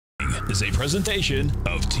is a presentation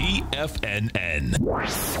of TFNN.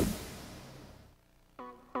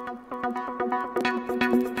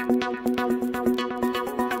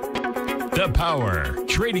 The Power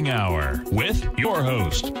Trading Hour with your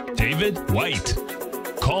host, David White.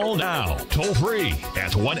 Call now, toll free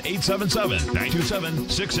at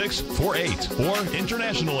 1-877-927-6648 or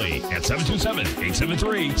internationally at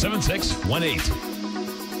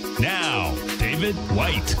 727-873-7618. Now, David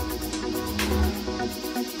White.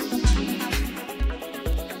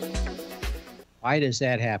 Why does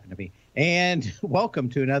that happen to me? And welcome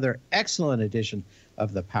to another excellent edition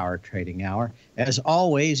of the Power Trading Hour. As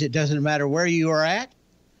always, it doesn't matter where you are at,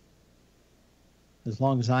 as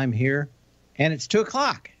long as I'm here, and it's 2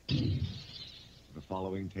 o'clock. The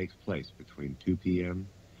following takes place between 2 p.m.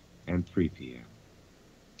 and 3 p.m.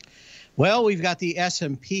 Well, we've got the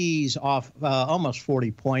S&Ps off almost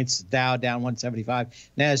 40 points, Dow down 175,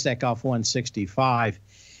 NASDAQ off 165.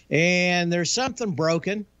 And there's something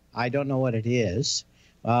broken. I don't know what it is.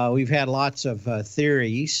 We've had lots of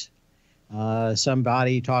theories.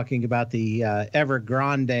 Somebody talking about the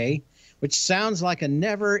Evergrande, which sounds like a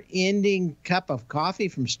never-ending cup of coffee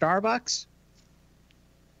from Starbucks.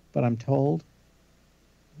 But I'm told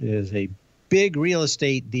it is a big real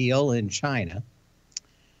estate deal in China.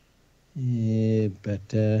 What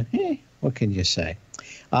can you say?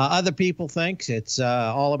 Other people think it's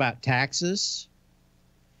all about taxes.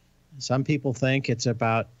 Some people think it's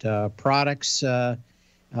about products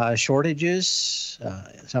shortages.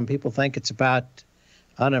 Some people think it's about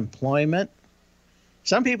unemployment.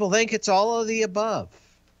 Some people think it's all of the above.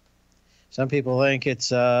 Some people think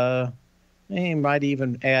it's they might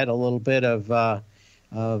even add a little bit of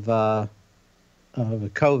COVID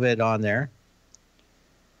on there.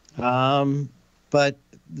 But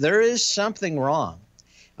there is something wrong.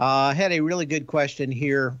 I had a really good question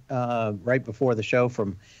here right before the show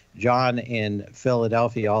from John in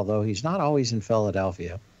Philadelphia, although he's not always in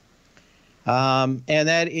Philadelphia. And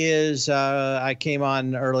that is, I came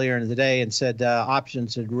on earlier in the day and said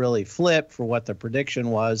options had really flipped for what the prediction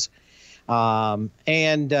was. And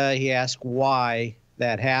he asked why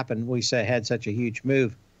that happened. We had such a huge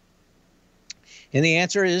move. And the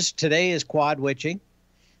answer is today is quad witching.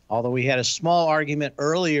 Although we had a small argument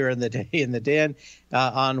earlier in the day in the den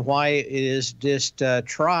on why it is just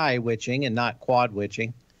tri witching and not quad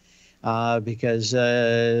witching.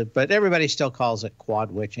 But everybody still calls it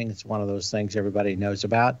quad witching. It's one of those things everybody knows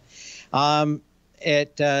about. At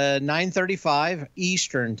 9:35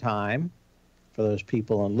 Eastern time, for those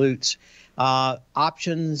people in Lutz,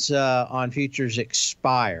 options on futures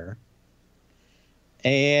expire.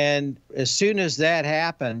 And as soon as that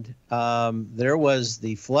happened, there was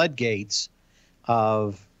the floodgates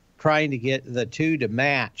of trying to get the two to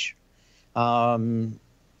match.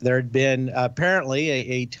 There had been apparently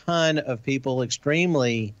a ton of people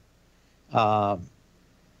extremely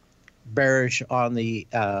bearish on the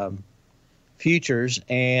futures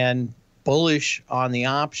and bullish on the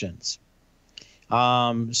options.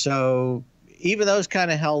 So even those kind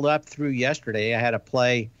of held up through yesterday. I had a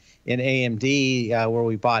play in AMD where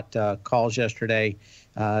we bought calls yesterday.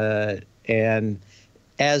 And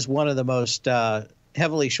as one of the most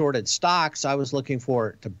heavily shorted stocks, I was looking for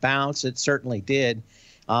it to bounce. It certainly did.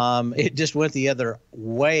 It just went the other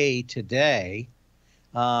way today.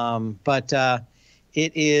 But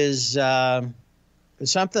it is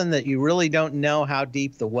something that you really don't know how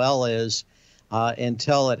deep the well is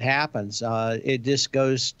until it happens. It just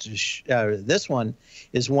goes to this one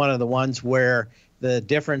is one of the ones where the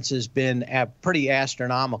difference has been pretty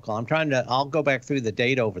astronomical. I'll go back through the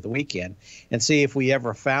data over the weekend and see if we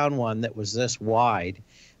ever found one that was this wide.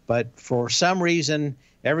 But for some reason,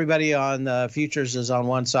 everybody on the futures is on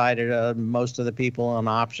one side, most of the people on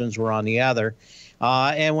options were on the other.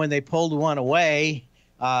 And when they pulled one away,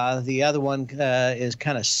 the other one is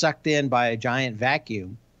kind of sucked in by a giant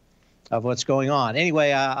vacuum of what's going on.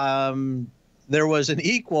 Anyway, there was an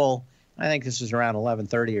equal, I think this is around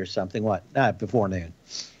 11:30 or something, before noon.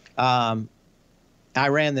 I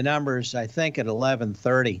ran the numbers, I think, at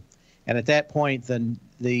 11:30. And at that point,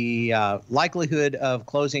 the likelihood of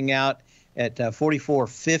closing out at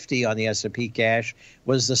 4450 on the S&P cash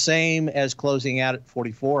was the same as closing out at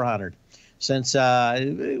 4400. Since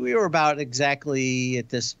we were about exactly at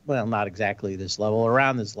this, well, not exactly this level,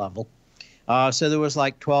 around this level. So there was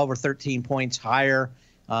like 12 or 13 points higher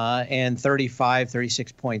and 35,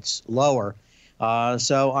 36 points lower.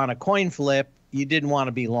 So on a coin flip, you didn't want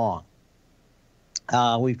to be long.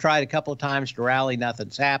 We've tried a couple of times to rally.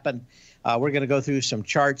 Nothing's happened. We're going to go through some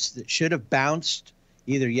charts that should have bounced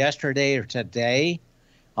either yesterday or today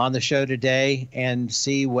on the show today and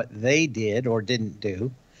see what they did or didn't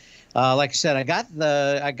do. Like I said,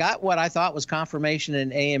 I got what I thought was confirmation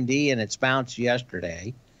in AMD, and its bounce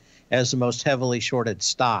yesterday as the most heavily shorted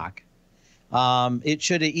stock. It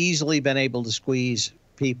should have easily been able to squeeze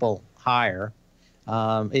people higher.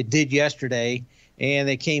 It did yesterday, and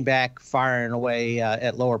they came back firing away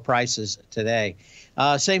at lower prices today.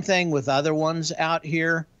 Same thing with other ones out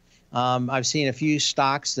here. I've seen a few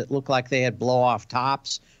stocks that look like they had blow-off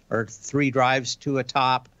tops or 3 drives to a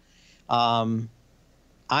top. I'm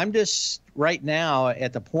just right now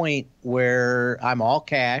at the point where I'm all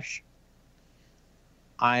cash.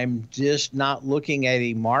 I'm just not looking at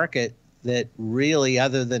a market that really,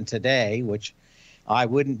 other than today, which I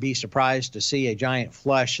wouldn't be surprised to see a giant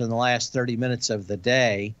flush in the last 30 minutes of the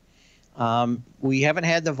day. We haven't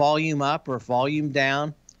had the volume up or volume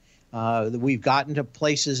down. We've gotten to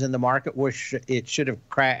places in the market where it should have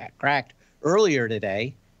cracked earlier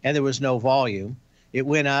today, and there was no volume. It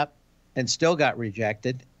went up and still got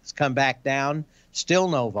rejected. It's come back down, still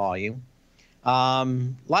no volume. A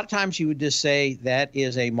lot of times you would just say that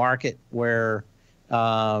is a market where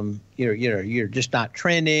you're just not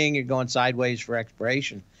trending, you're going sideways for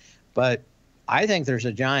expiration. But I think there's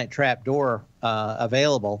a giant trap door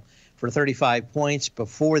available for 35 points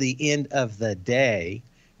before the end of the day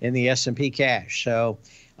in the S&P cash. So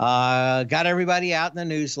got everybody out in the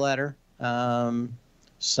newsletter.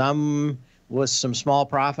 Some with some small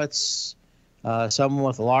profits, some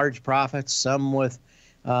with large profits, some with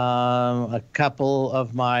a couple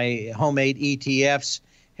of my homemade ETFs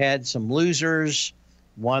had some losers,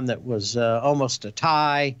 one that was almost a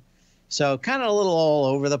tie. So kind of a little all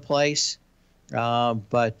over the place.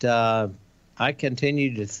 But I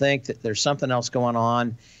continue to think that there's something else going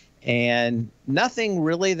on, and nothing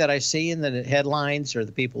really that I see in the headlines or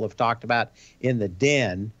the people have talked about in the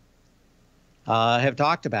den have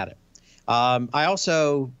talked about it. I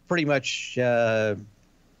also pretty much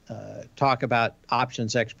talk about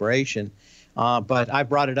options expiration, but I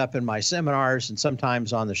brought it up in my seminars and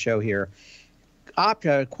sometimes on the show here.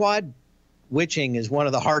 Quad witching is one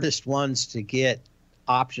of the hardest ones to get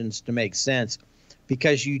options to make sense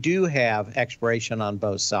because you do have expiration on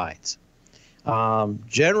both sides.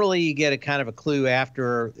 Generally, you get a kind of a clue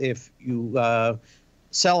after if you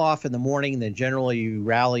sell off in the morning, then generally you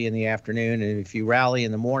rally in the afternoon. And if you rally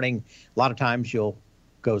in the morning, a lot of times you'll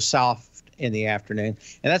go soft in the afternoon.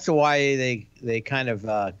 And that's why they kind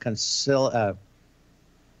of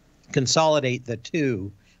consolidate the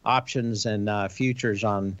two, options and futures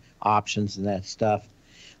on options and that stuff.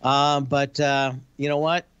 But you know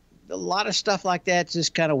what? A lot of stuff like that's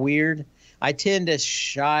just kind of weird. I tend to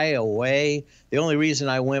shy away. The only reason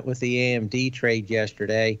I went with the AMD trade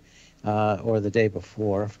yesterday or the day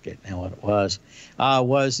before, I forget now what it was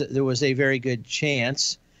that there was a very good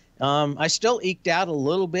chance. I still eked out a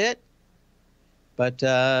little bit, but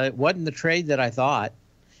it wasn't the trade that I thought.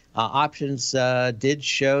 Options did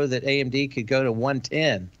show that AMD could go to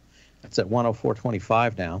 110. That's at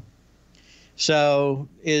 104.25 now. So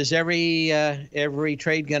is every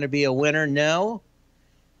trade going to be a winner? No.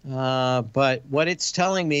 But what it's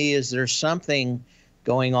telling me is there's something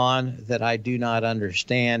going on that I do not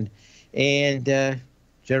understand. And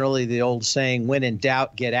generally the old saying, when in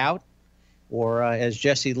doubt, get out. Or as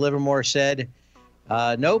Jesse Livermore said,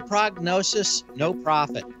 no prognosis, no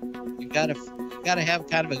profit. You got to have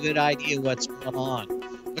kind of a good idea what's going on,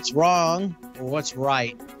 what's wrong or what's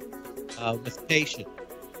right with patience.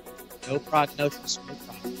 No prognosis, no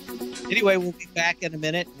profit. Anyway, we'll be back in a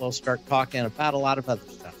minute. We'll start talking about a lot of other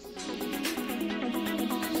stuff.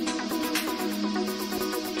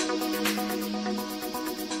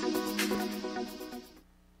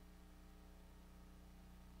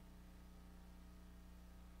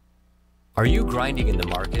 Are you grinding in the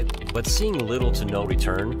market, but seeing little to no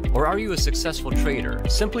return? Or are you a successful trader,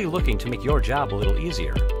 simply looking to make your job a little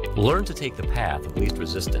easier? Learn to take the path of least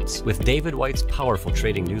resistance with David White's powerful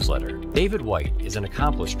trading newsletter. David White is an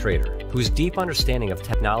accomplished trader whose deep understanding of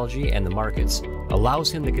technology and the markets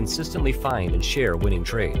allows him to consistently find and share winning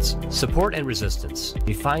trades. Support and resistance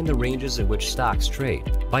define the ranges in which stocks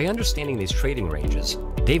trade. By understanding these trading ranges,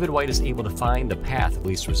 David White is able to find the path of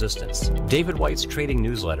least resistance. David White's trading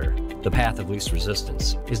newsletter, The Path of Least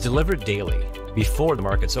Resistance, is delivered daily before the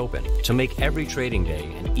markets open to make every trading day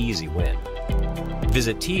an easy win.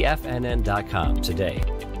 Visit TFNN.com today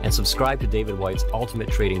and subscribe to David White's Ultimate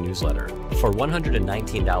Trading Newsletter for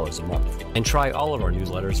 $119 a month. And try all of our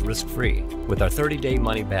newsletters risk-free with our 30-day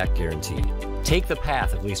money-back guarantee. Take the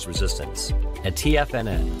path of least resistance at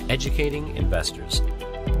TFNN, educating investors.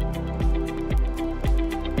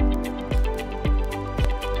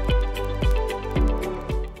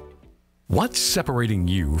 What's separating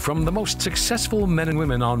you from the most successful men and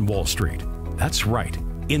women on Wall Street? That's right,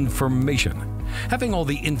 information. Having all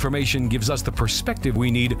the information gives us the perspective we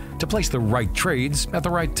need to place the right trades at the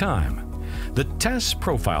right time. The TAS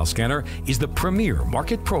Profile Scanner is the premier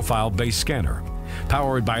market profile-based scanner.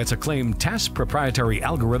 Powered by its acclaimed TAS proprietary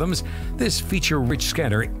algorithms, this feature-rich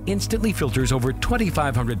scanner instantly filters over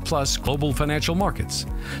 2,500 plus global financial markets,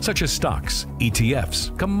 such as stocks,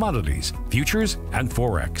 ETFs, commodities, futures, and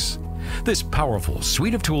Forex. This powerful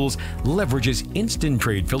suite of tools leverages instant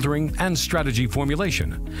trade filtering and strategy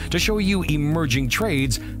formulation to show you emerging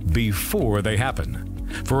trades before they happen.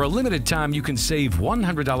 For a limited time, you can save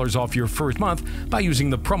 $100 off your first month by using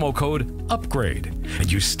the promo code UPGRADE,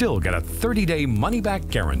 and you still get a 30-day money-back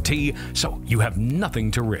guarantee, so you have nothing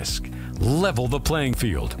to risk. Level the playing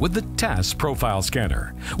field with the TAS Profile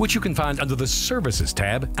Scanner, which you can find under the Services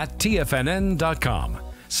tab at TFNN.com.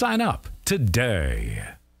 Sign up today.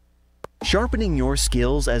 Sharpening your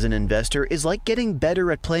skills as an investor is like getting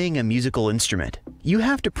better at playing a musical instrument. You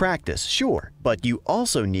have to practice, sure, but you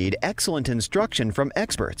also need excellent instruction from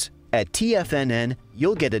experts. At TFNN,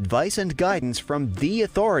 you'll get advice and guidance from the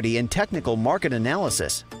authority in technical market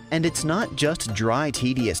analysis. And it's not just dry,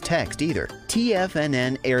 tedious text either.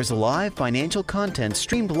 TFNN airs live financial content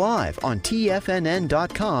streamed live on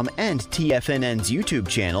TFNN.com and TFNN's YouTube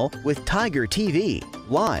channel with Tiger TV,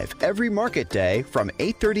 live every market day from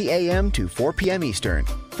 8:30 a.m. to 4 p.m. Eastern.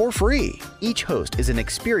 For free. Each host is an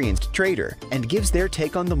experienced trader and gives their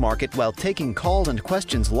take on the market while taking calls and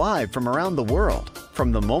questions live from around the world.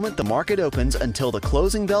 From the moment the market opens until the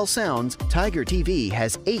closing bell sounds, Tiger TV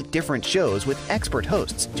has 8 different shows with expert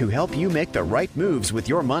hosts to help you make the right moves with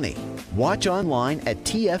your money. Watch online at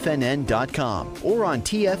TFNN.com or on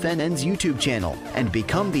TFNN's YouTube channel and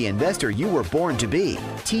become the investor you were born to be.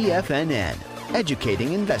 TFNN,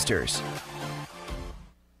 educating investors.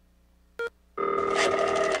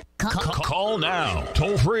 Call now,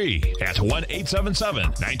 toll free at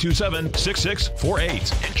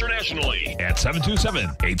 1-877-927-6648. Internationally at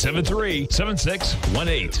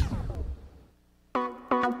 727-873-7618.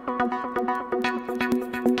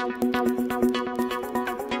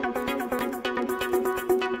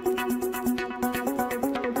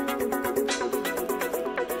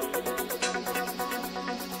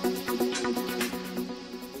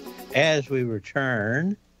 As we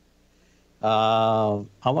return, I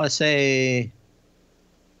want to say,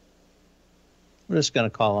 we're just going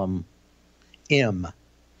to call him M.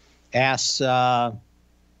 Asks, because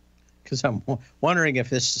I'm wondering if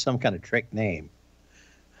this is some kind of trick name.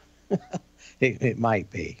 It might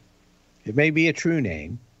be. It may be a true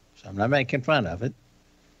name, so I'm not making fun of it.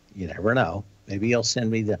 You never know. Maybe he'll send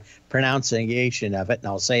me the pronunciation of it, and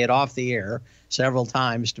I'll say it off the air several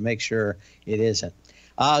times to make sure it isn't.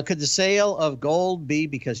 Could the sale of gold be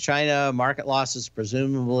because China market losses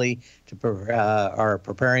presumably are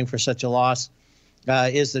preparing for such a loss?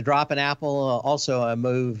 Is the drop in Apple also a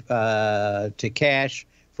move to cash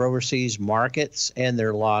for overseas markets and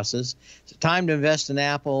their losses? Is it time to invest in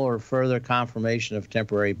Apple or further confirmation of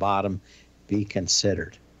temporary bottom be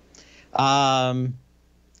considered? All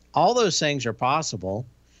those things are possible.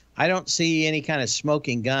 I don't see any kind of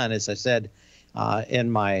smoking gun, as I said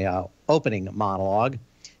in my opening monologue,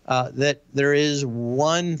 that there is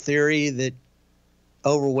one theory that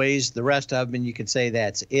overweighs the rest of them, and you can say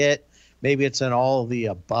that's it. Maybe it's an all of the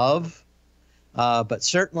above, but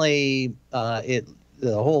certainly the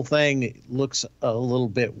whole thing looks a little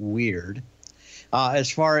bit weird.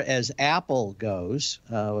 As far as Apple goes,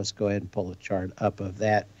 let's go ahead and pull a chart up of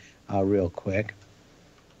that real quick.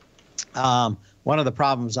 One of the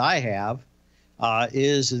problems I have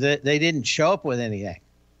is that they didn't show up with anything.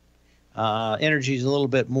 Energy is a little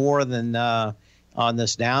bit more than on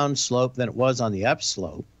this down slope than it was on the up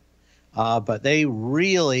slope. But they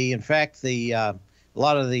really, in fact, a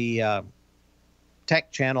lot of the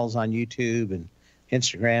tech channels on YouTube and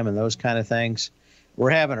Instagram and those kind of things, we're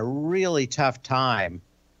having a really tough time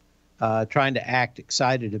trying to act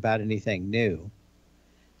excited about anything new.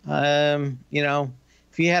 You know,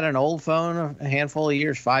 if you had an old phone, a handful of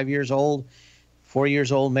years, 5 years old, 4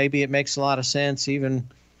 years old, maybe it makes a lot of sense, even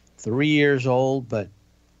 3 years old, but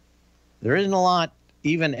there isn't a lot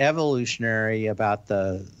even evolutionary about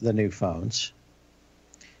the new phones.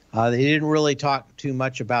 They didn't really talk too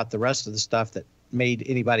much about the rest of the stuff that made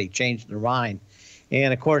anybody change their mind.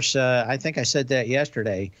 And of course, I think I said that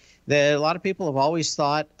yesterday, that a lot of people have always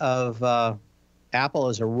thought of Apple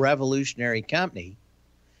as a revolutionary company.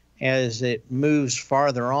 As it moves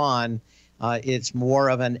farther on, It's more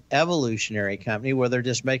of an evolutionary company where they're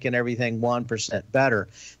just making everything 1% better.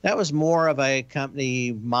 That was more of a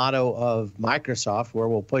company motto of Microsoft, where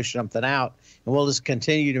we'll push something out and we'll just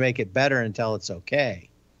continue to make it better until it's okay.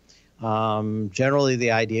 Generally, the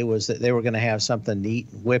idea was that they were going to have something neat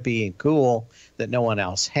and whippy and cool that no one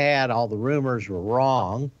else had. All the rumors were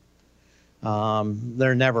wrong.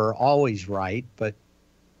 They're never always right, but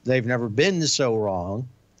they've never been so wrong.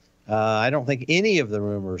 I don't think any of the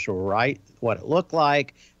rumors were right. What it looked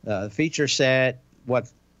like, the feature set, what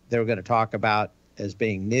they were going to talk about as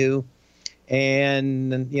being new.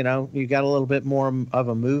 And, you know, you got a little bit more of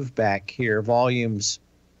a move back here. Volume's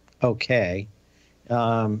okay.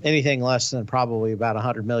 Anything less than probably about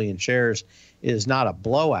 100 million shares is not a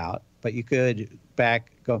blowout, but you could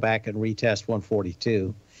go back and retest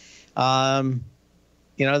 142.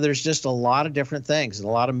 You know, there's just a lot of different things, a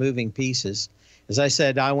lot of moving pieces. As I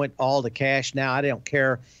said, I went all to cash now. I don't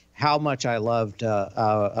care how much I loved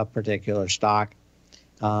a particular stock.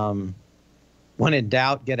 When in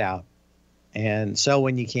doubt, get out. And sell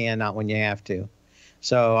when you can, not when you have to.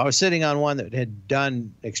 So I was sitting on one that had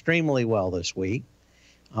done extremely well this week.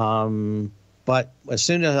 But as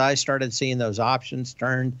soon as I started seeing those options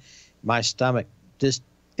turned, my stomach just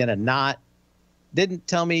in a knot. Didn't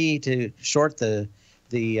tell me to short the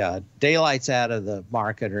daylights out of the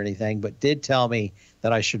market or anything, but did tell me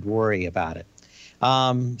that I should worry about it.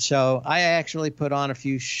 So I actually put on a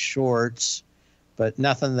few shorts, but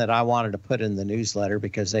nothing that I wanted to put in the newsletter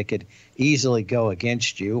because they could easily go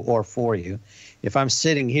against you or for you. If I'm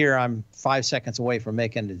sitting here, I'm 5 seconds away from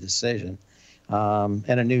making a decision. In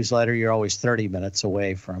a newsletter, you're always 30 minutes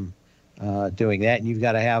away from doing that, and you've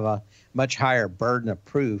got to have a much higher burden of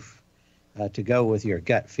proof to go with your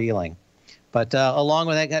gut feeling. But along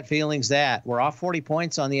with that gut feelings, we're off 40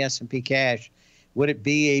 points on the S&P cash. Would it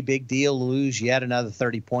be a big deal to lose yet another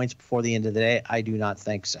 30 points before the end of the day? I do not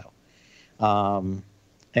think so. And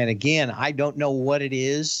again, I don't know what it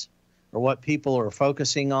is or what people are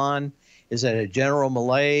focusing on. Is it a general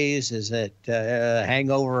malaise? Is it a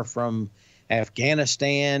hangover from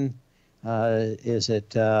Afghanistan? Is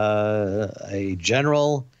it a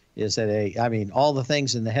general? Is it all the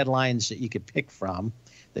things in the headlines that you could pick from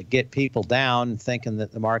that get people down thinking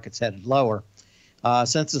that the market's headed lower.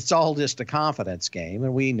 Since it's all just a confidence game,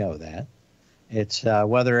 and we know that, it's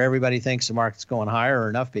whether everybody thinks the market's going higher or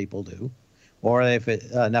enough people do, or if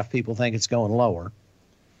enough people think it's going lower.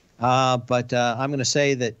 But I'm going to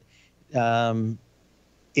say that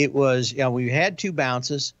it was, we had two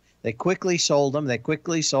bounces. They quickly sold them.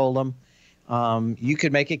 You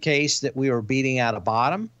could make a case that we were beating out a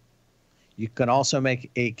bottom. You can also make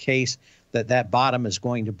a case that bottom is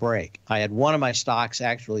going to break. I had one of my stocks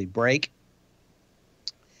actually break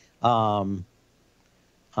below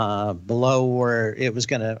where it was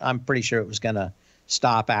going to, I'm pretty sure it was going to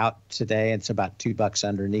stop out today. It's about $2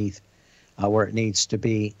 underneath where it needs to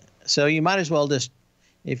be. So you might as well just,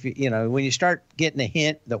 if when you start getting a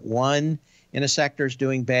hint that one in a sector is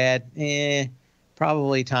doing bad,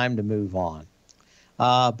 probably time to move on.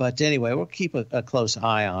 But anyway, we'll keep a close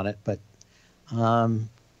eye on it. But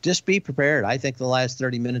just be prepared. I think the last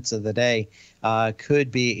 30 minutes of the day could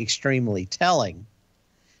be extremely telling.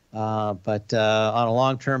 But on a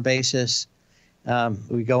long-term basis,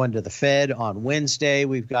 we go into the Fed on Wednesday.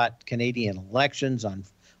 We've got Canadian elections on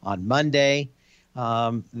Monday.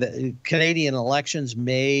 The Canadian elections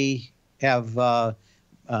may actually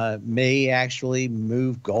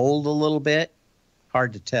move gold a little bit.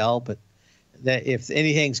 Hard to tell, but that if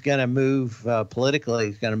anything's going to move politically,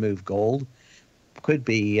 it's going to move gold. Could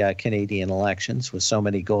be Canadian elections with so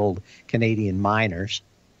many gold Canadian miners.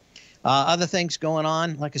 Other things going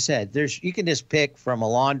on, like I said, you can just pick from a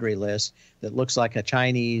laundry list that looks like a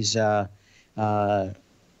Chinese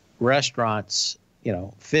restaurant's,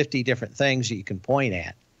 50 different things that you can point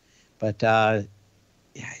at. But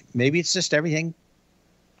maybe it's just everything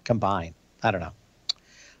combined. I don't know.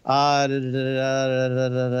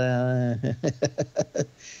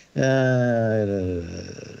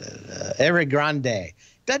 Evergrande.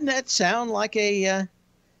 Doesn't that sound like a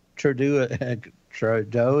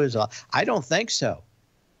Trudeau is? I don't think so.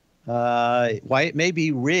 Why it may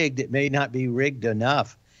be rigged, it may not be rigged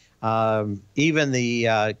enough. Even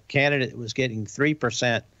the candidate that was getting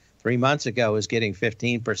 3% 3 months ago is getting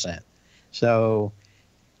 15%. So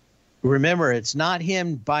remember, it's not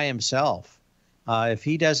him by himself. If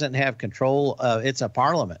he doesn't have control, it's a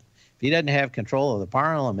parliament. If he doesn't have control of the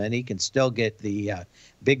parliament, he can still get the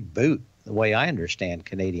big boot, the way I understand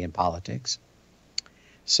Canadian politics.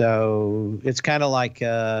 So it's kind of like,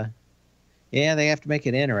 they have to make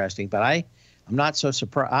it interesting. But I'm not so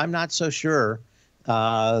surprised. I'm not so sure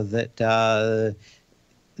that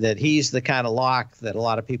he's the kind of lock that a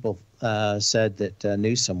lot of people said that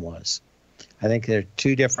Newsom was. I think there are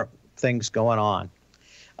two different things going on.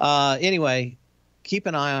 Anyway, keep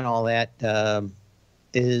an eye on all that.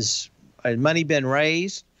 Has money been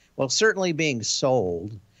raised? Well, certainly being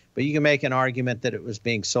sold, but you can make an argument that it was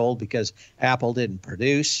being sold because Apple didn't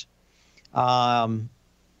produce.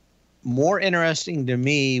 More interesting to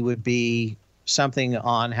me would be something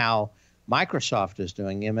on how Microsoft is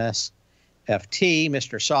doing, MSFT,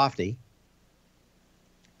 Mr. Softy.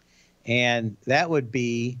 And that would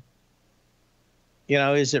be,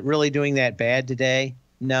 is it really doing that bad today?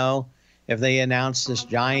 No. If they announced this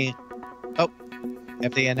giant,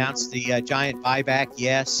 if they announced the giant buyback,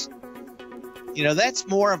 yes. That's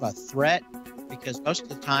more of a threat because most of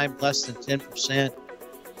the time, less than 10%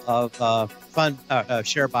 of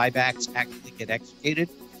share buybacks actually get executed.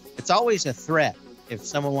 It's always a threat if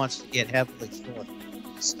someone wants to get heavily short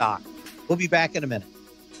stock. We'll be back in a minute.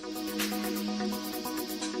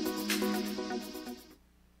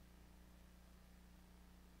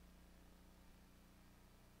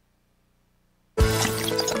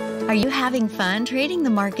 Are you having fun trading the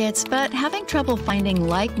markets, but having trouble finding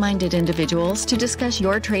like-minded individuals to discuss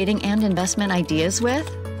your trading and investment ideas with?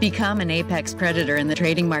 Become an apex predator in the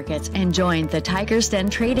trading markets and join the Tiger's Den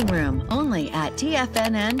Trading Room only at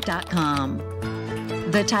TFNN.com.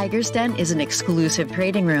 The Tiger's Den is an exclusive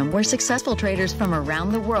trading room where successful traders from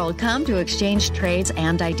around the world come to exchange trades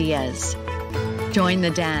and ideas. Join the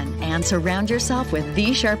den and surround yourself with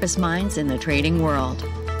the sharpest minds in the trading world.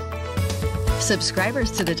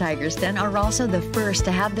 Subscribers to the Tiger's Den are also the first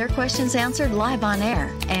to have their questions answered live on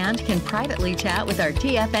air and can privately chat with our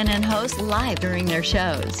TFNN hosts live during their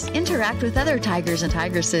shows. Interact with other Tigers and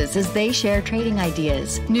Tigresses as they share trading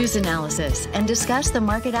ideas, news analysis, and discuss the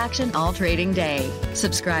market action all trading day.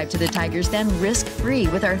 Subscribe to the Tiger's Den risk-free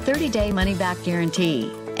with our 30-day money-back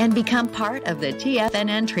guarantee and become part of the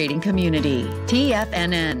TFNN trading community.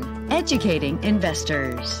 TFNN, educating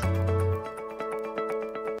investors.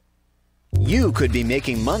 You could be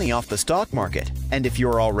making money off the stock market. And if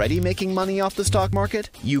you're already making money off the stock market,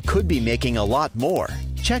 you could be making a lot more.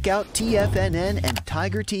 Check out TFNN and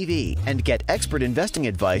Tiger TV and get expert investing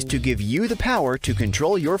advice to give you the power to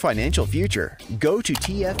control your financial future. Go to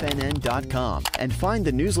TFNN.com and find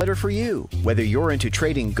the newsletter for you. Whether you're into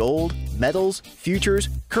trading gold, metals, futures,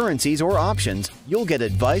 currencies, or options, you'll get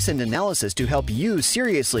advice and analysis to help you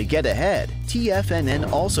seriously get ahead.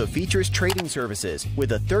 TFNN also features trading services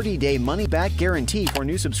with a 30-day money-back guarantee for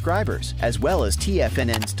new subscribers, as well as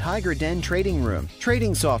TFNN's Tiger Den Trading Room,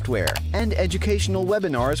 trading software, and educational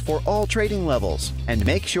webinars for all trading levels. And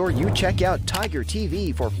make sure you check out Tiger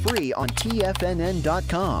TV for free on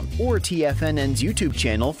TFNN.com or TFNN's YouTube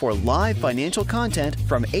channel for live financial content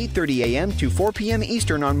from 8:30 a.m. to 4 p.m.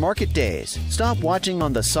 Eastern on market days. Stop watching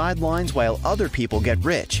on the sidelines while other people get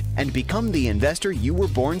rich and become the investor you were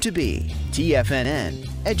born to be. TFNN,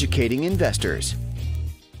 educating investors.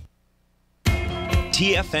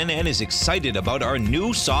 TFNN is excited about our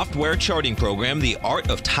new software charting program, The Art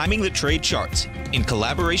of Timing the Trade Charts. In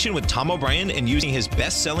collaboration with Tom O'Brien and using his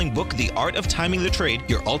best-selling book, The Art of Timing the Trade,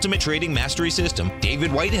 Your Ultimate Trading Mastery System,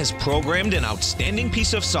 David White has programmed an outstanding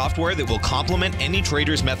piece of software that will complement any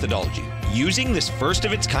trader's methodology. Using this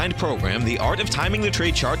first-of-its-kind program, The Art of Timing the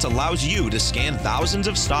Trade Charts allows you to scan thousands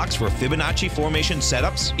of stocks for Fibonacci formation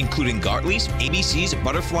setups, including Gartley's, ABCs,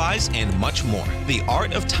 butterflies, and much more. The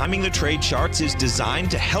Art of Timing the Trade Charts is designed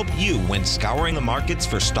to help you when scouring the markets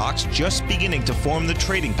for stocks just beginning to form the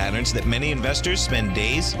trading patterns that many investors spend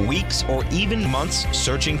days, weeks, or even months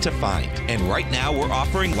searching to find. And right now, we're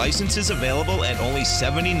offering licenses available at only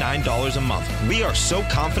 $79 a month. We are so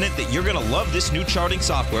confident that you're going to love this new charting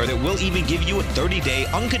software that will even give you a 30-day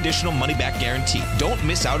unconditional money-back guarantee. Don't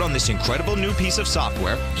miss out on this incredible new piece of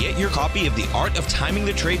software. Get your copy of The Art of Timing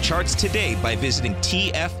the Trade Charts today by visiting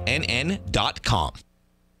TFNN.com.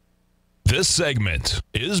 This segment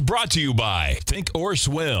is brought to you by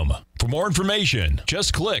Thinkorswim. For more information,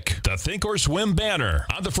 just click the Thinkorswim banner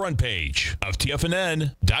on the front page of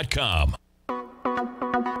TFNN.com.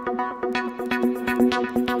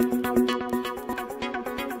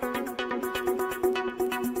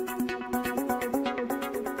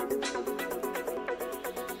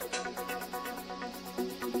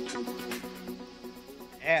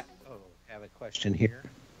 Have a question here.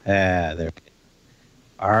 There.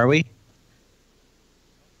 Are we?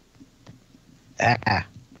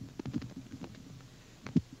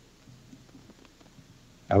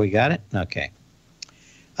 Oh, we got it? Okay.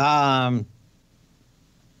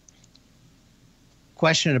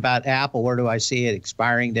 Question about Apple. Where do I see it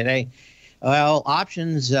expiring today? Well,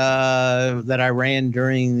 options that I ran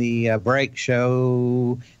during the break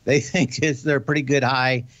show, they think they're a pretty good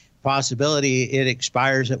high possibility. It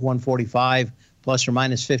expires at 145 plus or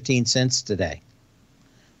minus 15 cents today.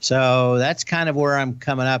 So that's kind of where I'm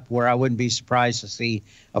coming up, where I wouldn't be surprised to see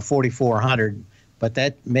a 4,400. But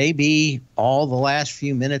that may be all the last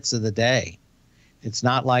few minutes of the day. It's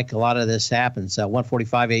not like a lot of this happens.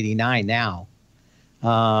 145.89 now.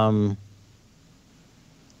 And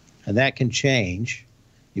that can change.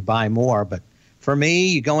 You buy more. But for me,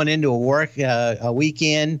 you're going into a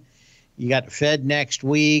weekend. You got the Fed next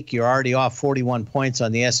week. You're already off 41 points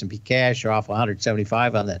on the S&P cash. You're off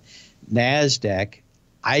 175 on the NASDAQ.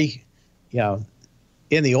 In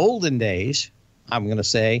the olden days, I'm going to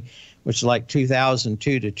say, which is like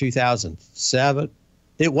 2002 to 2007,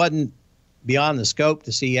 it wasn't beyond the scope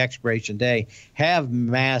to see expiration day have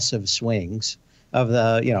massive swings of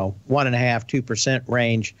the 1.5–2%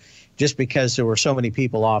 range, just because there were so many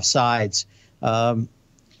people off sides.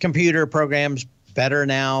 Computer programs better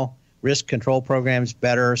now, risk control programs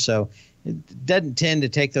better, so it doesn't tend to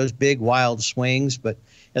take those big wild swings. But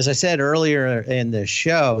as I said earlier in the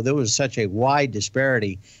show, there was such a wide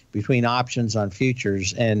disparity between options on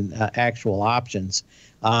futures and actual options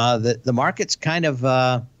that the market's kind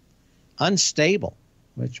of unstable,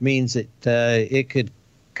 which means that it could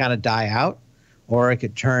kind of die out, or it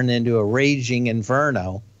could turn into a raging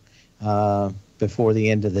inferno before the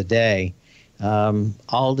end of the day.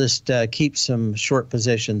 I'll just keep some short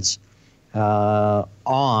positions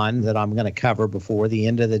on that I'm going to cover before the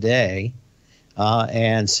end of the day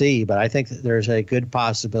and see. But I think that there's a good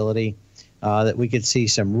possibility that we could see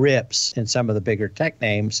some rips in some of the bigger tech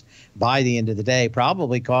names by the end of the day,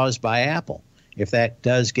 probably caused by Apple. If that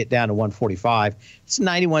does get down to 145, it's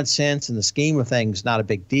 91 cents in the scheme of things, not a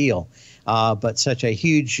big deal. But such a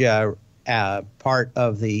huge part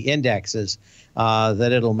of the indexes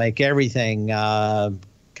that it'll make everything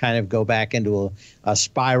kind of go back into a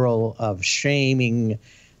spiral of shaming.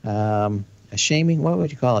 What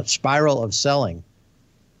would you call it? Spiral of selling.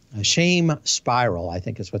 A shame spiral, I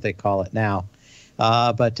think is what they call it now.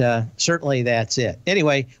 But certainly that's it.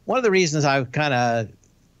 Anyway, one of the reasons I kind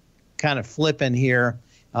of flipping here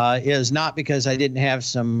is not because I didn't have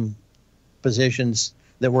some positions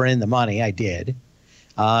that were in the money. I did.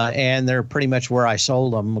 And they're pretty much where I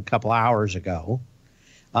sold them a couple hours ago.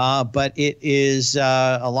 But it is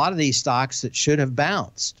a lot of these stocks that should have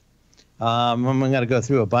bounced. I'm going to go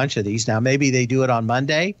through a bunch of these. Now, maybe they do it on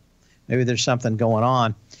Monday. Maybe there's something going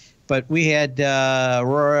on. But we had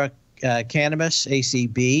Aurora Cannabis,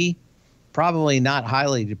 ACB, probably not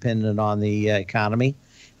highly dependent on the economy,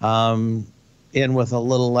 in with a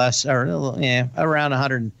little less, or around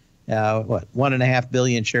 1.5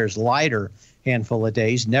 billion shares lighter handful of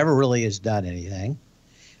days. Never really has done anything.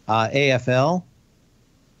 AFL,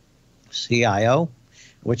 CIO,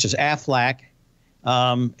 which is Aflac,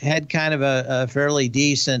 had kind of a fairly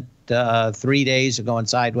decent 3 days of going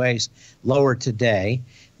sideways, lower today.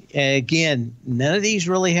 Again, none of these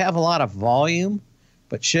really have a lot of volume,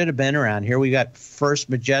 but should have been around here. We got First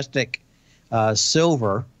Majestic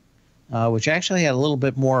Silver, which actually had a little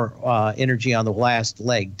bit more energy on the last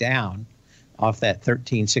leg down off that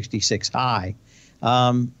 1366 high.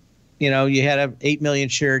 You had a 8 million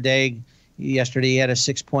share day yesterday. You had a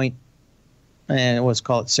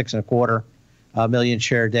 6.25 million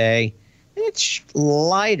share day. It's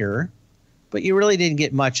lighter, but you really didn't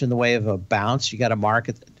get much in the way of a bounce. You got a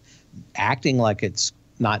market acting like it's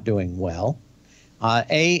not doing well.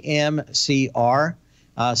 AMCR,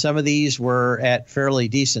 some of these were at fairly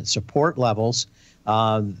decent support levels.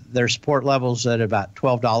 Their support levels at about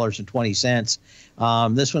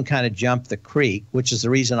 $12.20. This one kind of jumped the creek, which is the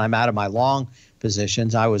reason I'm out of my long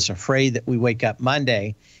positions. I was afraid that we wake up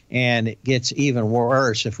Monday and it gets even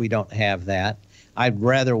worse if we don't have that. I'd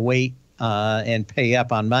rather wait and pay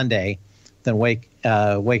up on Monday than wake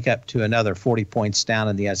up to another 40 points down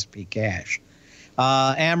in the S&P cash.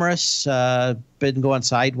 Amyris, been going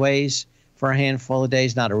sideways for a handful of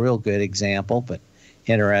days. Not a real good example, but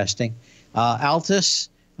interesting. Altus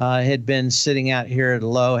had been sitting out here at a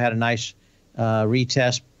low, had a nice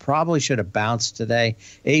retest. Probably should have bounced today.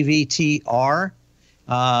 AVTR.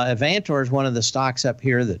 Avantor is one of the stocks up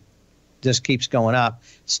here that just keeps going up.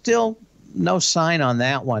 Still no sign on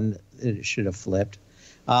that one that it should have flipped.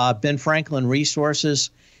 Ben Franklin Resources.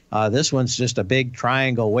 This one's just a big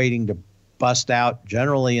triangle waiting to bust out,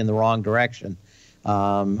 generally in the wrong direction,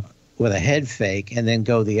 with a head fake and then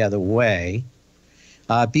go the other way.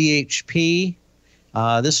 BHP.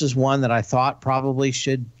 This is one that I thought probably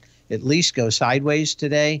should at least go sideways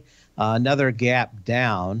today. Another gap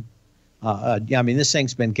down. I mean, this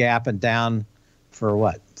thing's been gapping down for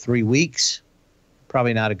what, 3 weeks?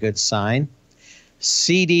 Probably not a good sign.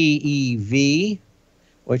 CDEV,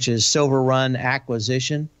 which is Silver Run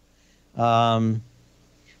Acquisition. Again,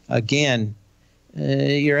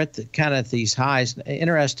 you're at the kind of these highs.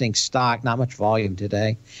 Interesting stock, not much volume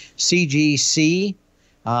today. CGC,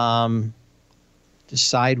 just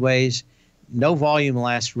sideways. No volume the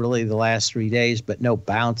last 3 days, but no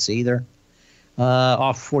bounce either.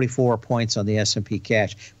 Off 44 points on the S&P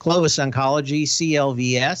cash. Clovis Oncology,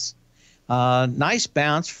 CLVS. Nice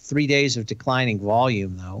bounce, 3 days of declining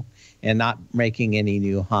volume, though, and not making any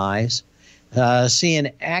new highs.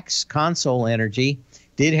 CNX, Console Energy,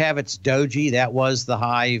 did have its doji. That was the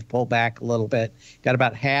high. You've pulled back a little bit. Got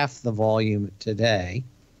about half the volume today.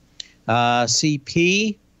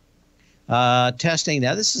 CP, testing.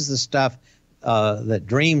 Now, this is the stuff that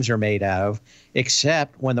dreams are made out of,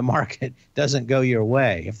 except when the market doesn't go your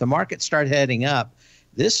way. If the market starts heading up,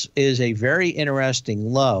 this is a very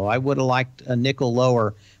interesting low. I would have liked a nickel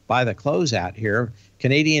lower by the closeout here.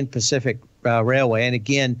 Canadian Pacific Railway, and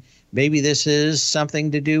again, maybe this is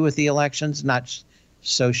something to do with the elections. Not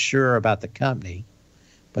so sure about the company,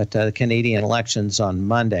 but the Canadian elections on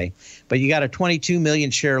Monday. But you got a 22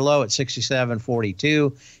 million share low at 67.42.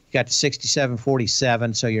 You got to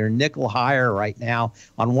 67.47, so you're nickel higher right now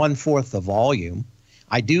on 1/4 the volume.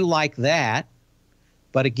 I do like that,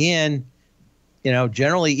 but again, you know,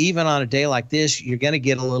 generally, even on a day like this, you're going to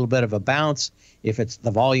get a little bit of a bounce if it's the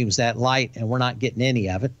volume's that light, and we're not getting any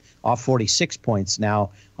of it. Off 46 points now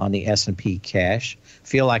on the S&P cash.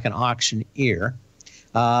 Feel like an auctioneer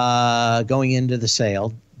going into the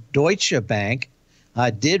sale. Deutsche Bank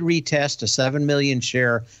did retest a 7 million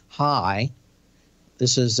share high.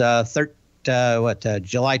 This is July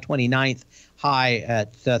 29th high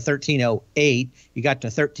at 1308. You got to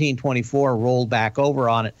 1324, rolled back over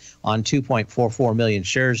on it on 2.44 million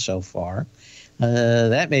shares so far.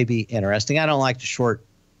 That may be interesting. I don't like to short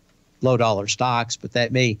low dollar stocks, but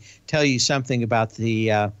that may tell you something about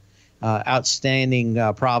the outstanding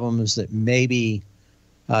problems that maybe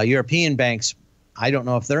European banks, I don't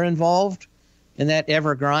know if they're involved in that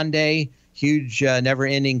Evergrande huge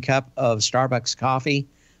never-ending cup of Starbucks coffee,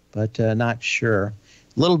 but not sure.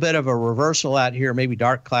 A little bit of a reversal out here, maybe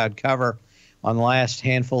dark cloud cover on the last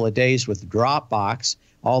handful of days with Dropbox,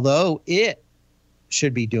 although it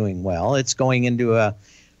should be doing well. It's going into a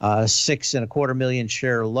 6.25 million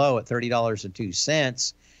share low at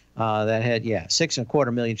 $30.02. That had,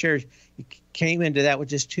 6.25 million shares. You came into that with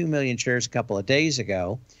just 2 million shares a couple of days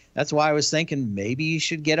ago. That's why I was thinking maybe you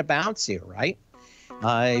should get a bounce here, right?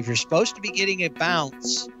 If you're supposed to be getting a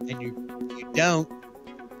bounce and you don't,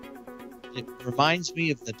 it reminds me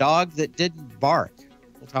of the dog that didn't bark.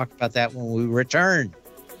 We'll talk about that when we return.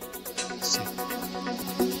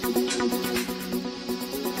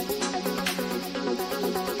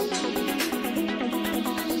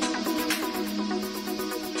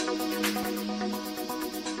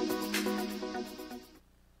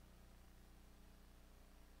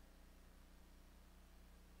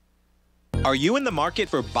 Are you in the market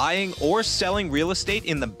for buying or selling real estate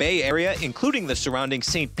in the Bay Area, including the surrounding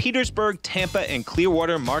St. Petersburg, Tampa, and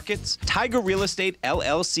Clearwater markets? Tiger Real Estate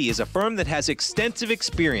LLC is a firm that has extensive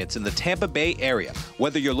experience in the Tampa Bay area.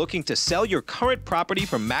 Whether you're looking to sell your current property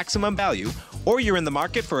for maximum value, or you're in the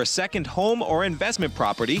market for a second home or investment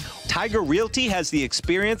property, Tiger Realty has the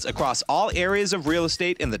experience across all areas of real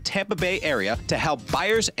estate in the Tampa Bay area to help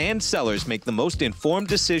buyers and sellers make the most informed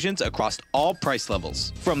decisions across all price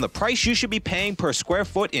levels. From the price you should be paying per square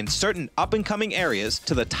foot in certain up-and-coming areas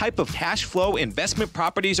to the type of cash flow investment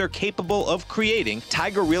properties are capable of creating,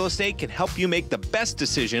 Tiger Real Estate can help you make the best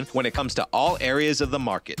decision when it comes to all areas of the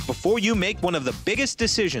market. Before you make one of the biggest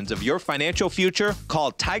decisions of your financial future,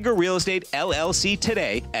 call Tiger Real Estate LLC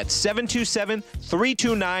today at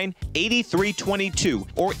 727-329-8322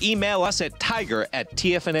 or email us at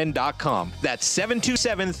tiger@tfnn.com. That's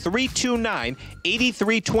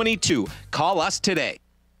 727-329-8322. Call us today.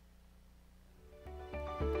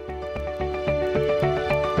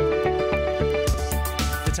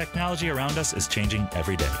 The technology around us is changing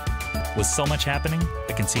every day. With so much happening,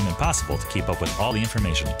 it can seem impossible to keep up with all the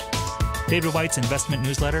information. David White's investment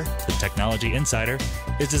newsletter, The Technology Insider,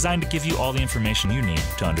 is designed to give you all the information you need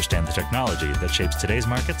to understand the technology that shapes today's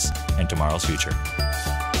markets and tomorrow's future.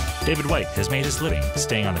 David White has made his living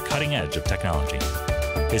staying on the cutting edge of technology.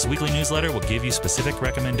 His weekly newsletter will give you specific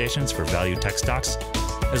recommendations for value tech stocks,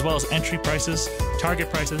 as well as entry prices, target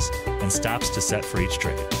prices, and stops to set for each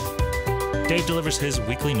trade. Dave delivers his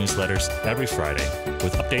weekly newsletters every Friday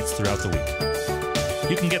with updates throughout the week.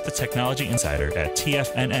 You can get the Technology Insider at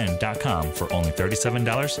TFNN.com for only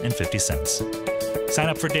 $37.50. Sign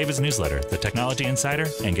up for David's newsletter, The Technology Insider,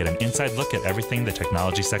 and get an inside look at everything the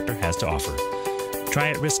technology sector has to offer. Try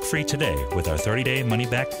it risk-free today with our 30-day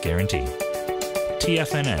money-back guarantee.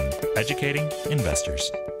 TFNN, educating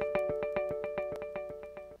investors.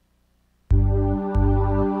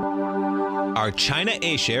 Are China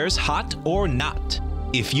A-shares hot or not?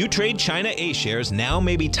 If you trade China A-shares, now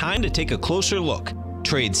may be time to take a closer look.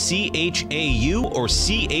 Trade CHAU or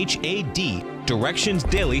CHAD, Directions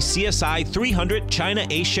Daily CSI 300 China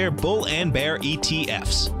A-share Bull and Bear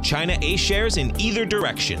ETFs. China A-shares in either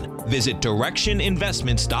direction. Visit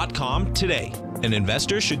directioninvestments.com today. An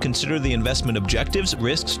investor should consider the investment objectives,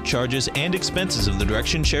 risks, charges, and expenses of the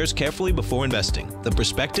Direction shares carefully before investing. The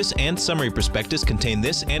prospectus and summary prospectus contain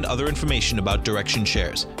this and other information about Direction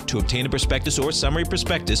shares. To obtain a prospectus or summary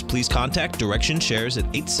prospectus, please contact Direction Shares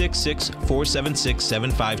at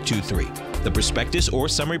 866-476-7523. The prospectus or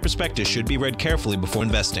summary prospectus should be read carefully before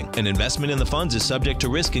investing. An investment in the funds is subject to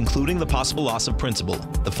risk, including the possible loss of principal.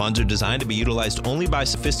 The funds are designed to be utilized only by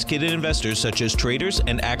sophisticated investors such as traders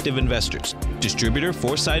and active investors. Distributor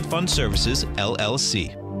Foreside Fund Services,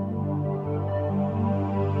 LLC.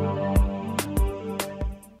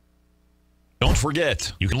 Don't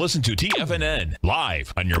forget, you can listen to TFNN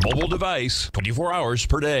live on your mobile device 24 hours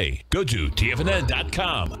per day. Go to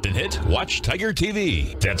TFNN.com, then hit Watch Tiger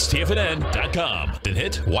TV. That's TFNN.com, then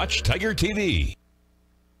hit Watch Tiger TV.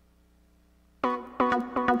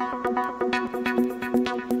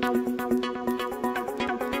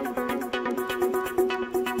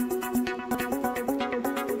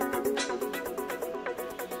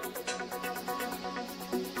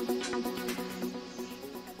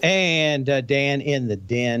 And Dan in the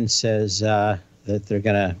Den says that they're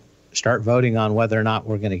going to start voting on whether or not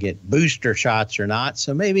we're going to get booster shots or not.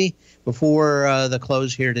 So maybe before the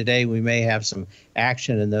close here today, we may have some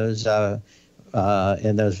action in those vaccine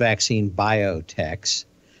biotechs.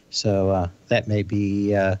 So that may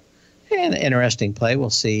be an interesting play. We'll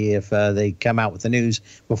see if they come out with the news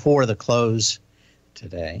before the close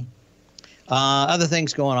today. Other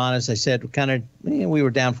things going on, as I said, we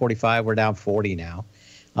were down 45. We're down 40 now.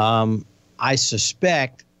 I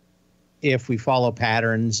suspect if we follow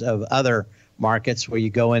patterns of other markets where you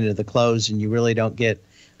go into the close and you really don't get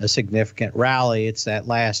a significant rally, it's that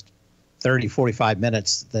last 30, 45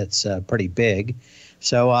 minutes that's pretty big.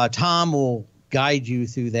 So Tom will guide you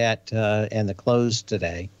through that and the close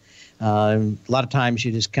today. A lot of times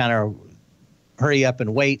you just kind of hurry up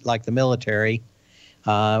and wait like the military,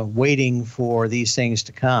 waiting for these things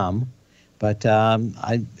to come. But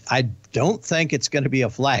I don't think it's going to be a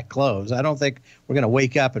flat close. I don't think we're going to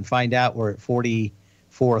wake up and find out we're at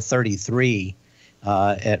 44.33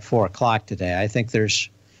 at 4 o'clock today. I think there's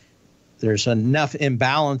enough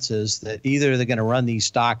imbalances that either they're going to run these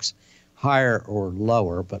stocks higher or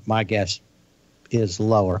lower, but my guess is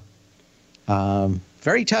lower.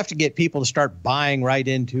 Very tough to get people to start buying right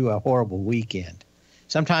into a horrible weekend.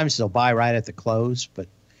 Sometimes they'll buy right at the close, but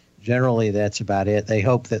generally, that's about it. They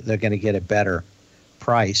hope that they're going to get a better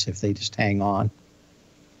price if they just hang on.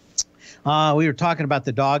 We were talking about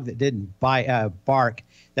the dog that didn't bark.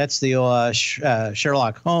 That's the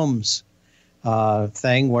Sherlock Holmes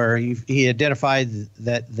thing where he identified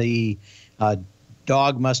that the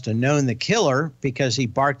dog must have known the killer because he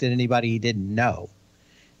barked at anybody he didn't know.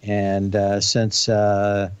 And since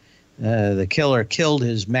the killer killed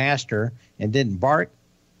his master and didn't bark,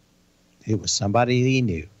 it was somebody he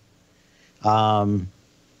knew.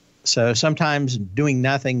 So sometimes doing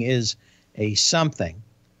nothing is a something.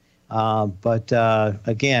 But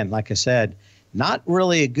again, like I said, not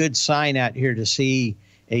really a good sign out here to see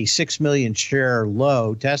a 6 million share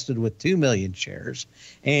low tested with 2 million shares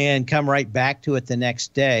and come right back to it the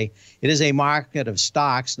next day. It is a market of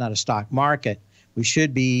stocks, not a stock market. We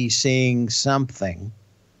should be seeing something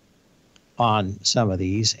on some of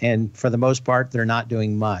these. And for the most part, they're not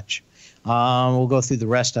doing much. We'll go through the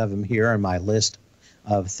rest of them here on my list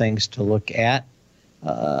of things to look at.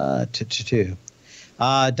 Dynavax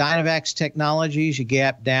Technologies, you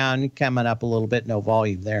gap down, coming up a little bit, no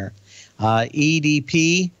volume there.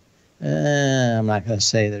 EDP, I'm not going to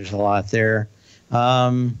say there's a lot there.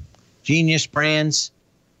 Genius Brands,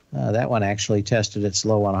 that one actually tested its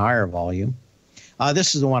low on higher volume.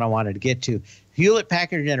 This is the one I wanted to get to.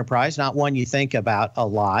 Hewlett-Packard Enterprise, not one you think about a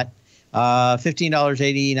lot.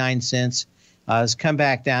 $15.89 has come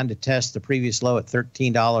back down to test the previous low at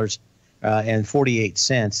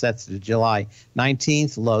 $13.48. That's the July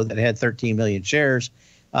 19th low that had 13 million shares.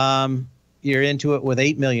 You're into it with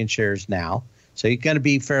 8 million shares now. So you're going to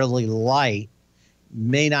be fairly light,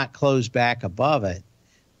 may not close back above it.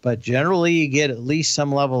 but generally you get at least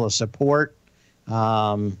some level of support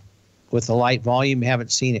with the light volume.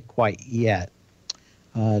 Haven't seen it quite yet.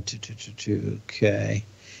 Okay.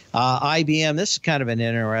 IBM, this is kind of an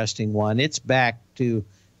interesting one. It's back to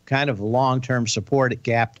kind of long-term support. It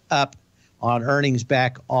gapped up on earnings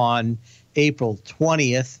back on April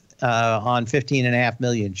 20th on 15.5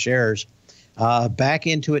 million shares. Back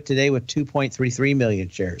into it today with 2.33 million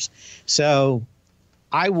shares. So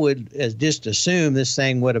I would just assume this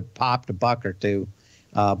thing would have popped a buck or two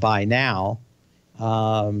by now.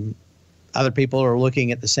 Other people are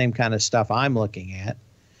looking at the same kind of stuff I'm looking at.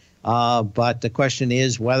 But the question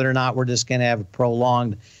is whether or not we're just going to have a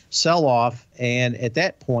prolonged sell-off. And at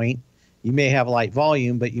that point, you may have light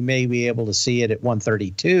volume, but you may be able to see it at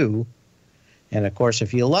 132. And, of course,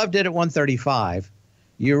 if you loved it at 135,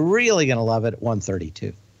 you're really going to love it at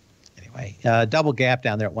 132. Anyway, double gap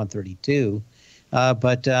down there at 132.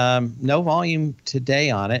 But no volume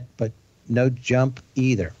today on it, but no jump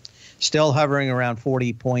either. Still hovering around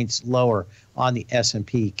 40 points lower on the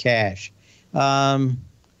S&P cash.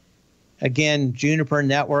 Again, Juniper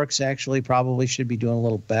Networks actually probably should be doing a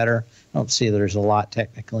little better. I don't see there's a lot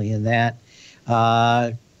technically in that.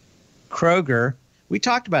 Kroger, we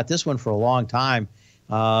talked about this one for a long time.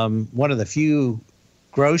 One of the few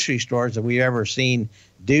grocery stores that we've ever seen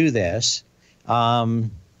do this.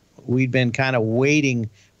 We'd been kind of waiting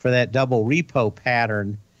for that double repo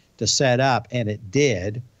pattern to set up, and it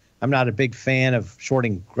did. I'm not a big fan of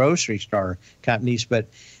shorting grocery store companies, but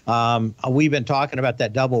we've been talking about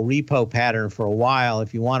that double repo pattern for a while.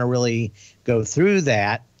 If you want to really go through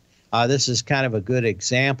that, this is kind of a good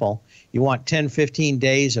example. You want 10, 15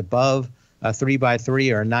 days above a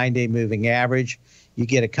 3x3 or a 9-day moving average. You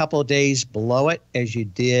get a couple of days below it, as you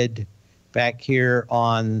did back here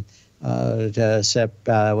on what is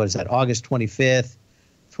that, August 25th,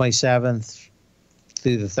 27th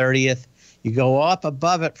through the 30th. You go up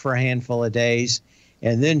above it for a handful of days,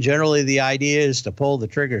 and then generally the idea is to pull the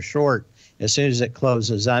trigger short as soon as it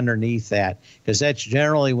closes underneath that, because that's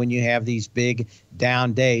generally when you have these big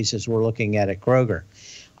down days, as we're looking at Kroger.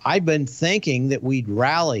 I've been thinking that we'd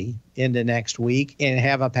rally into next week and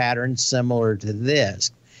have a pattern similar to this,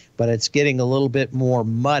 but it's getting a little bit more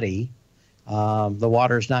muddy. The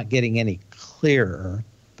water's not getting any clearer,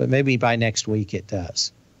 but maybe by next week it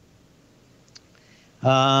does.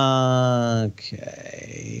 Okay,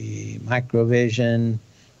 Microvision,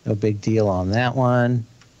 no big deal on that one.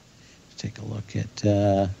 Let's take a look at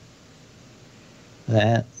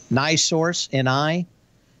that. NiSource, NI,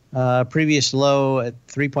 previous low at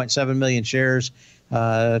 3.7 million shares,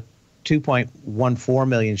 2.14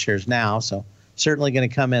 million shares now, so certainly going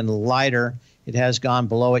to come in lighter. It has gone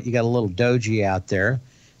below it. You got a little doji out there,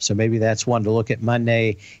 so maybe that's one to look at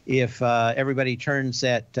Monday. If everybody turns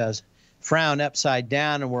that frown upside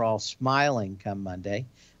down and we're all smiling come Monday.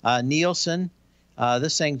 Nielsen,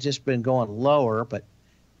 this thing's just been going lower, but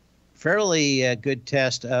fairly good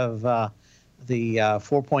test of the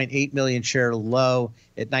 4.8 million share low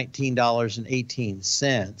at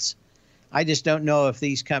 $19.18. I just don't know if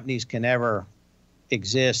these companies can ever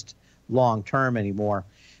exist long term anymore,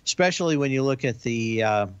 especially when you look at the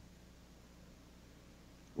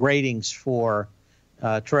ratings for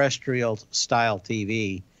terrestrial style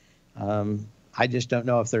TV. I just don't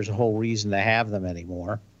know if there's a whole reason to have them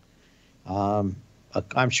anymore. I'm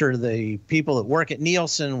sure the people that work at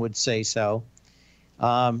Nielsen would say so.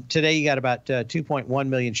 Today you got about 2.1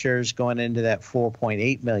 million shares going into that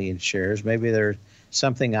 4.8 million shares. Maybe there's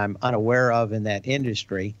something I'm unaware of in that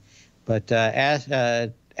industry. But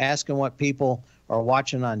asking what people are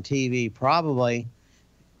watching on TV, probably,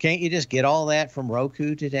 can't you just get all that from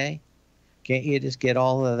Roku today? Can't you just get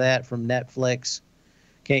all of that from Netflix?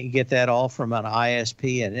 Can't you get that all from an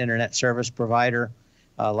ISP, an internet service provider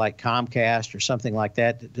like Comcast or something like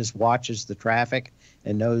that that just watches the traffic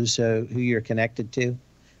and knows who you're connected to?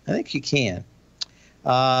 I think you can.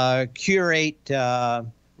 Curate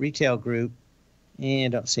Retail Group,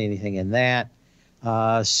 and don't see anything in that.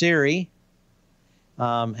 Siri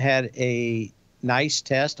had a nice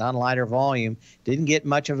test on lighter volume. Didn't get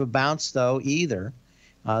much of a bounce, though, either.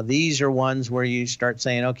 These are ones where you start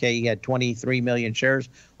saying, okay, you had 23 million shares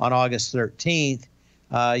on August 13th.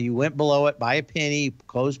 You went below it by a penny,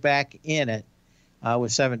 closed back in it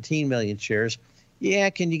with 17 million shares.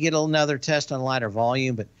 Yeah, can you get another test on lighter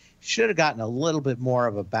volume? But should have gotten a little bit more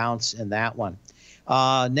of a bounce in that one.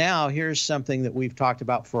 Now, here's something that we've talked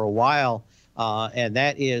about for a while, and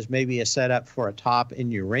that is maybe a setup for a top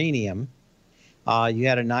in uranium. You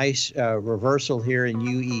had a nice reversal here in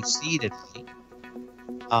UEC today.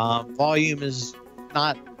 Volume is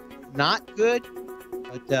not good,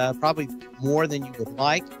 but probably more than you would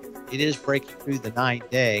like. It is breaking through the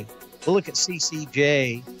 9-day. We'll look at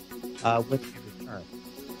CCJ when we return.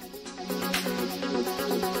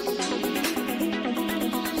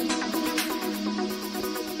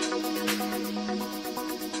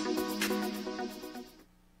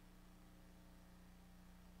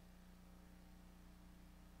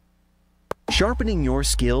 Sharpening your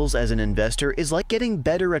skills as an investor is like getting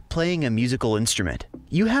better at playing a musical instrument.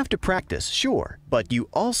 You have to practice, sure, but you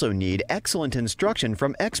also need excellent instruction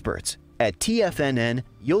from experts. At TFNN,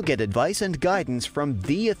 you'll get advice and guidance from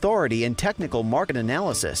the authority in technical market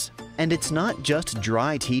analysis. And it's not just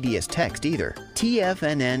dry, tedious text either.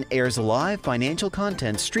 TFNN airs live financial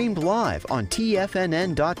content streamed live on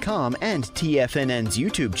TFNN.com and TFNN's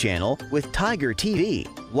YouTube channel with Tiger TV,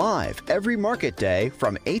 live every market day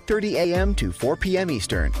from 8:30 a.m. to 4 p.m.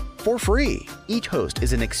 Eastern, for free. Each host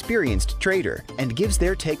is an experienced trader and gives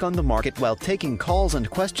their take on the market while taking calls and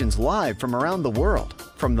questions live from around the world.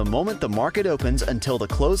 From the moment the market opens until the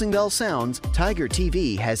closing bell sounds, Tiger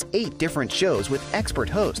TV has 8 different shows with expert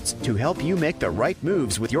hosts to help you make the right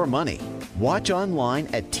moves with your money. Watch online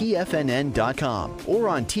at TFNN.com or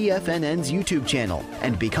on TFNN's YouTube channel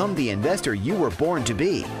and become the investor you were born to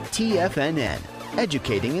be. TFNN,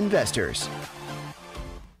 educating investors.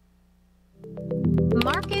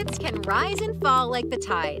 Markets can rise and fall like the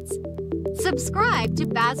tides. Subscribe to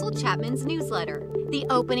Basil Chapman's newsletter, The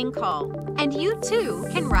Opening Call, and you too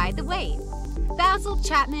can ride the wave. Basil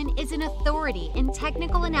Chapman is an authority in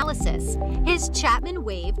technical analysis. His Chapman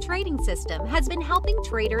Wave trading system has been helping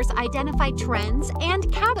traders identify trends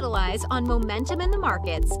and capitalize on momentum in the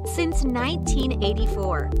markets since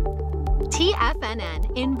 1984.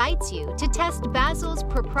 TFNN invites you to test Basil's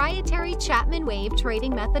proprietary Chapman Wave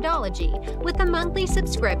trading methodology with a monthly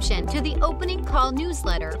subscription to the Opening Call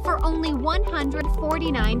newsletter for only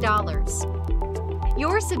 $149.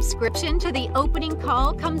 Your subscription to the Opening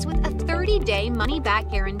Call comes with a 30-day money-back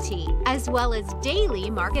guarantee, as well as daily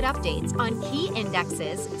market updates on key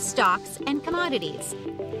indexes, stocks, and commodities.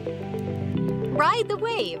 Ride the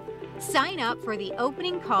wave. Sign up for the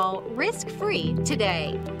Opening Call risk-free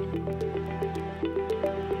today.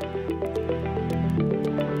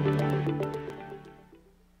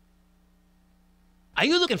 Are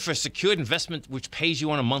you looking for a secured investment which pays you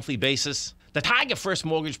on a monthly basis? The Tiger First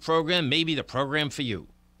Mortgage Program may be the program for you.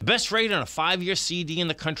 The best rate on a 5-year CD in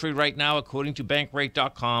the country right now, according to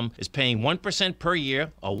Bankrate.com, is paying 1% per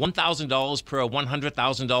year or $1,000 per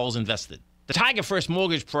 $100,000 invested. The Tiger First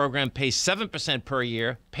Mortgage Program pays 7% per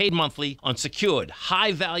year, paid monthly, on secured,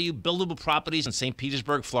 high-value, buildable properties in St.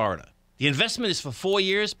 Petersburg, Florida. The investment is for 4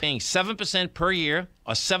 years, paying 7% per year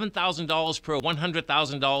or $7,000 per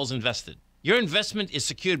 $100,000 invested. Your investment is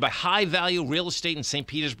secured by high-value real estate in St.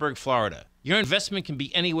 Petersburg, Florida. Your investment can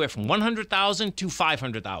be anywhere from $100,000 to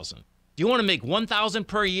 $500,000. Do you want to make $1,000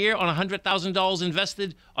 per year on $100,000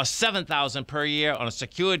 invested or $7,000 per year on a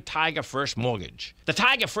secured Tiger First mortgage? The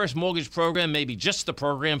Tiger First Mortgage Program may be just the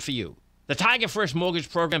program for you. The Tiger First Mortgage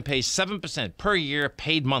Program pays 7% per year,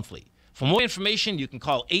 paid monthly. For more information, you can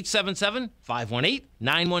call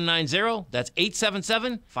 877-518-9190. That's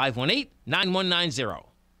 877-518-9190.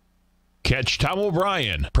 Catch Tom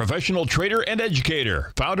O'Brien, professional trader and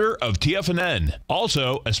educator, founder of TFNN.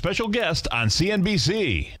 Also, a special guest on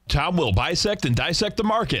CNBC. Tom will bisect and dissect the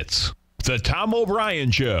markets. The Tom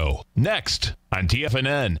O'Brien Show, next on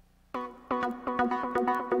TFNN.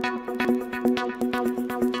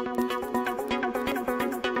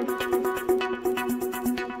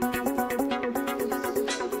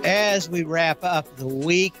 As we wrap up the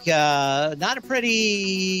week, not a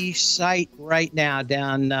pretty sight right now.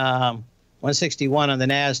 Down 161 on the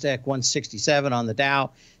NASDAQ, 167 on the Dow,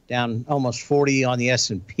 down almost 40 on the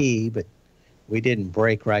S&P, but we didn't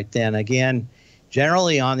break right then. Again,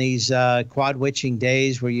 generally on these quad witching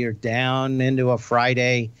days where you're down into a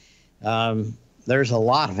Friday, there's a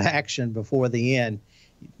lot of action before the end.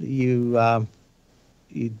 You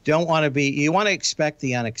don't want to be, you want to expect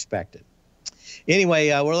the unexpected. Anyway,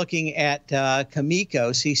 we're looking at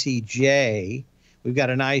Kamiko, CCJ. We've got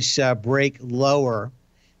a nice break lower.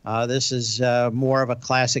 This is more of a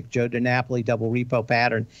classic Joe DiNapoli double repo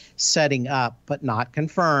pattern, setting up but not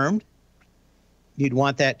confirmed. You'd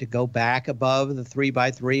want that to go back above the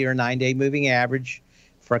 3x3 or 9-day moving average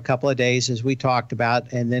for a couple of days, as we talked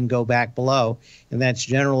about, and then go back below. And that's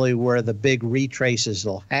generally where the big retraces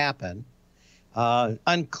will happen.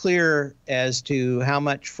 Unclear as to how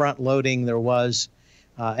much front loading there was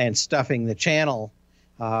and stuffing the channel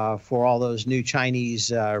for all those new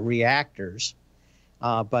Chinese reactors.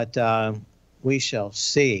 But we shall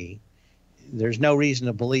see. There's no reason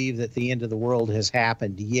to believe that the end of the world has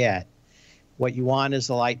happened yet. What you want is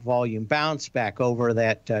a light volume bounce back over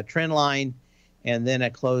that trend line, and then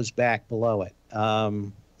a close back below it.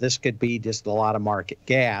 This could be just a lot of market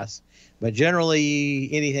gas, but generally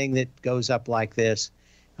anything that goes up like this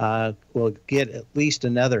will get at least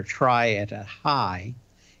another try at a high.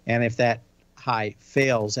 And if that high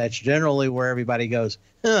fails, that's generally where everybody goes,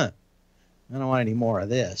 I don't want any more of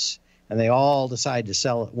this. And they all decide to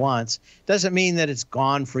sell at once. Doesn't mean that it's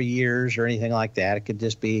gone for years or anything like that. It could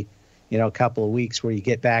just be, a couple of weeks where you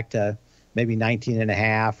get back to maybe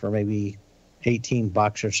 19.5 or maybe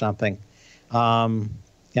 $18 or something.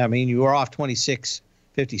 You were off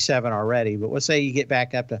 26.57 already, but let's say you get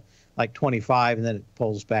back up to like 25 and then it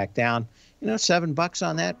pulls back down. $7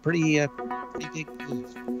 on that, pretty big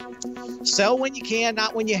move. Sell when you can,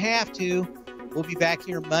 not when you have to. We'll be back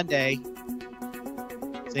here Monday.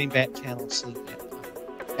 Same bat channel, same bat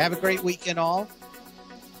time. Have a great weekend, all.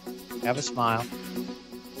 Have a smile.